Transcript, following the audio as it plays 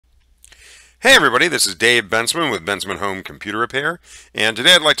Hey everybody, this is Dave Bensman with Bensman Home Computer Repair, and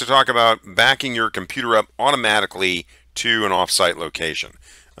today I'd like to talk about backing your computer up automatically to an off-site location.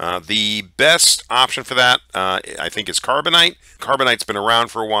 The best option for that, I think, is Carbonite. Carbonite's been around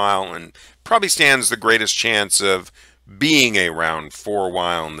for a while and probably stands the greatest chance of being around for a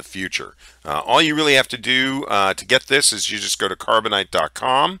while in the future. All you really have to do to get this is you just go to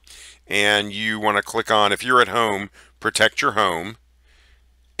carbonite.com and you want to click on, if you're at home, protect your home.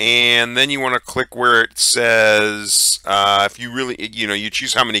 And then you want to click where it says, if you really, you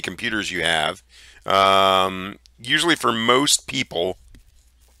choose how many computers you have. Usually for most people,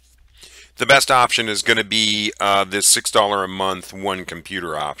 the best option is going to be this $6 a month one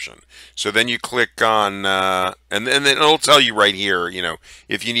computer option. So then you click on, and then it'll tell you right here,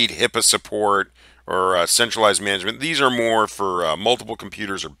 if you need HIPAA support or centralized management. These are more for multiple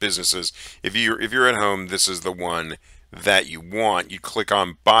computers or businesses. If you're at home, this is the one that you want. You click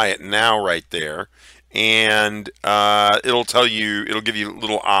on buy it now right there, and it'll give you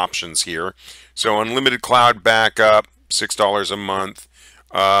little options here. So unlimited cloud backup, $6 a month.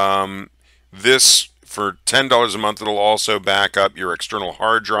 This for $10 a month, it'll also back up your external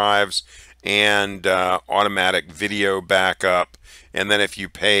hard drives and automatic video backup. And then if you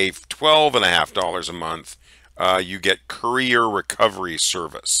pay $12.50 a month, you get courier recovery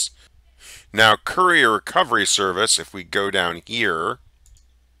service. Now, courier recovery service, if we go down here,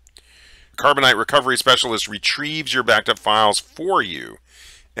 Carbonite Recovery Specialist retrieves your backed up files for you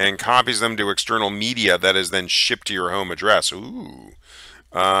and copies them to external media that is then shipped to your home address. Ooh.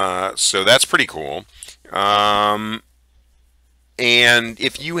 So that's pretty cool. And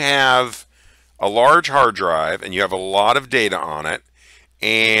if you have a large hard drive and you have a lot of data on it,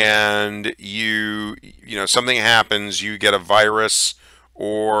 and something happens, you get a virus,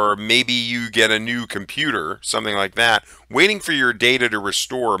 or maybe you get a new computer, something like that, waiting for your data to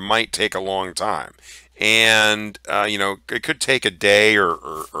restore might take a long time. And, it could take a day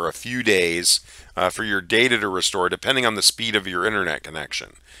or a few days for your data to restore, depending on the speed of your internet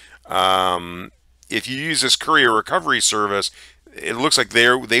connection. If you use this courier recovery service, it looks like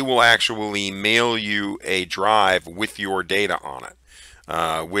they will actually mail you a drive with your data on it,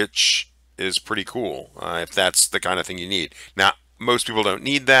 which is pretty cool if that's the kind of thing you need. Now, most people don't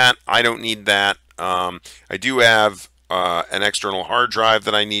need that. I don't need that. I do have an external hard drive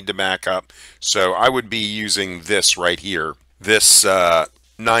that I need to back up, so I would be using this right here, this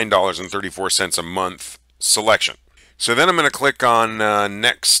 $9.34 a month selection. So then I'm going to click on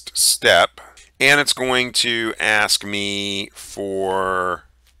next step, and it's going to ask me for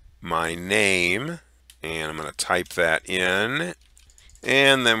my name, and I'm going to type that in,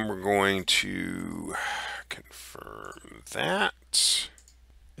 and then we're going to confirm that.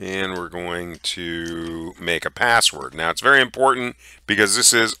 And we're going to make a password. Now, it's very important because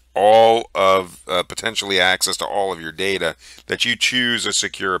this is all of potentially access to all of your data, that you choose a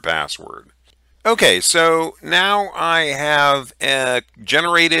secure password. Okay, so now I have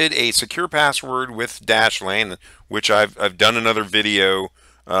generated a secure password with Dashlane, which I've done another video,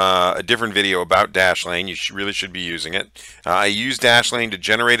 a different video about Dashlane. You really should be using it. I use Dashlane to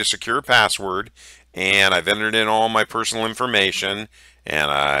generate a secure password, and I've entered in all my personal information,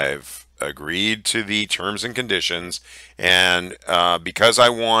 and I've agreed to the terms and conditions. And because I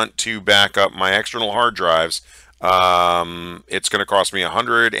want to back up my external hard drives, it's going to cost me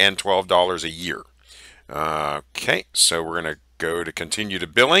 $112 a year. Okay, so we're going to go to continue to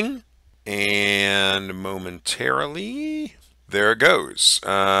billing, and momentarily, there it goes.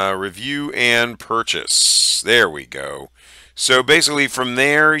 Review and purchase. There we go. So basically from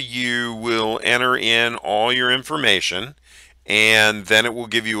there you will enter in all your information, and then it will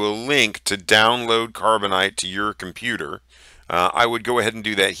give you a link to download Carbonite to your computer. I would go ahead and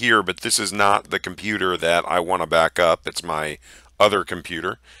do that here, but this is not the computer that I want to back up. It's my other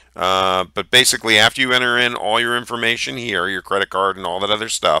computer. But basically after you enter in all your information here, your credit card and all that other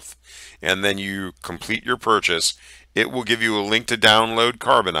stuff, and then you complete your purchase, it will give you a link to download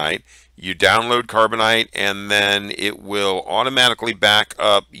Carbonite. You download Carbonite, and then it will automatically back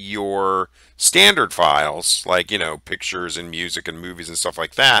up your standard files, like, pictures and music and movies and stuff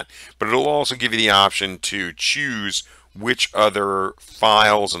like that. But it'll also give you the option to choose which other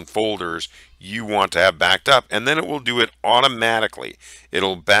files and folders you want to have backed up, and then it will do it automatically.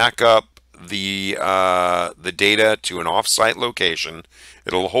 It'll back up the data to an off-site location.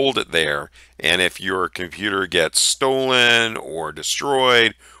 It'll hold it there, and if your computer gets stolen or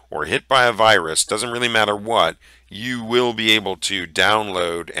destroyed or hit by a virus, doesn't really matter what, you will be able to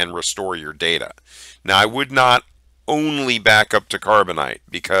download and restore your data. Now, I would not only back up to Carbonite,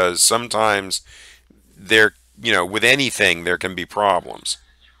 because sometimes with anything there can be problems.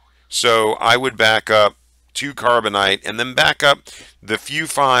 So I would back up to Carbonite and then back up the few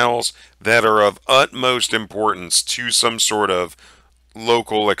files that are of utmost importance to some sort of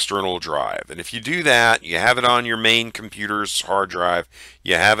local external drive. And if you do that, you have it on your main computer's hard drive,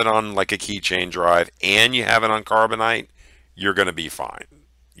 you have it on like a keychain drive, and you have it on Carbonite, you're going to be fine.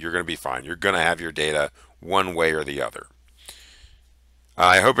 You're going to be fine. You're going to have your data one way or the other.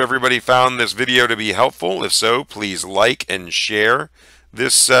 I hope everybody found this video to be helpful. If so, please like and share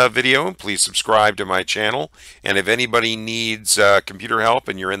this video, and please subscribe to my channel. And if anybody needs computer help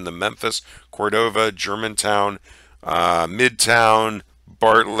and you're in the Memphis, Cordova, Germantown, Midtown,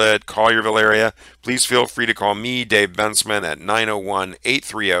 Bartlett, Collierville area, please feel free to call me, Dave Bensman, at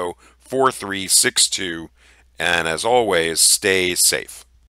 901-830-4362. And as always, stay safe.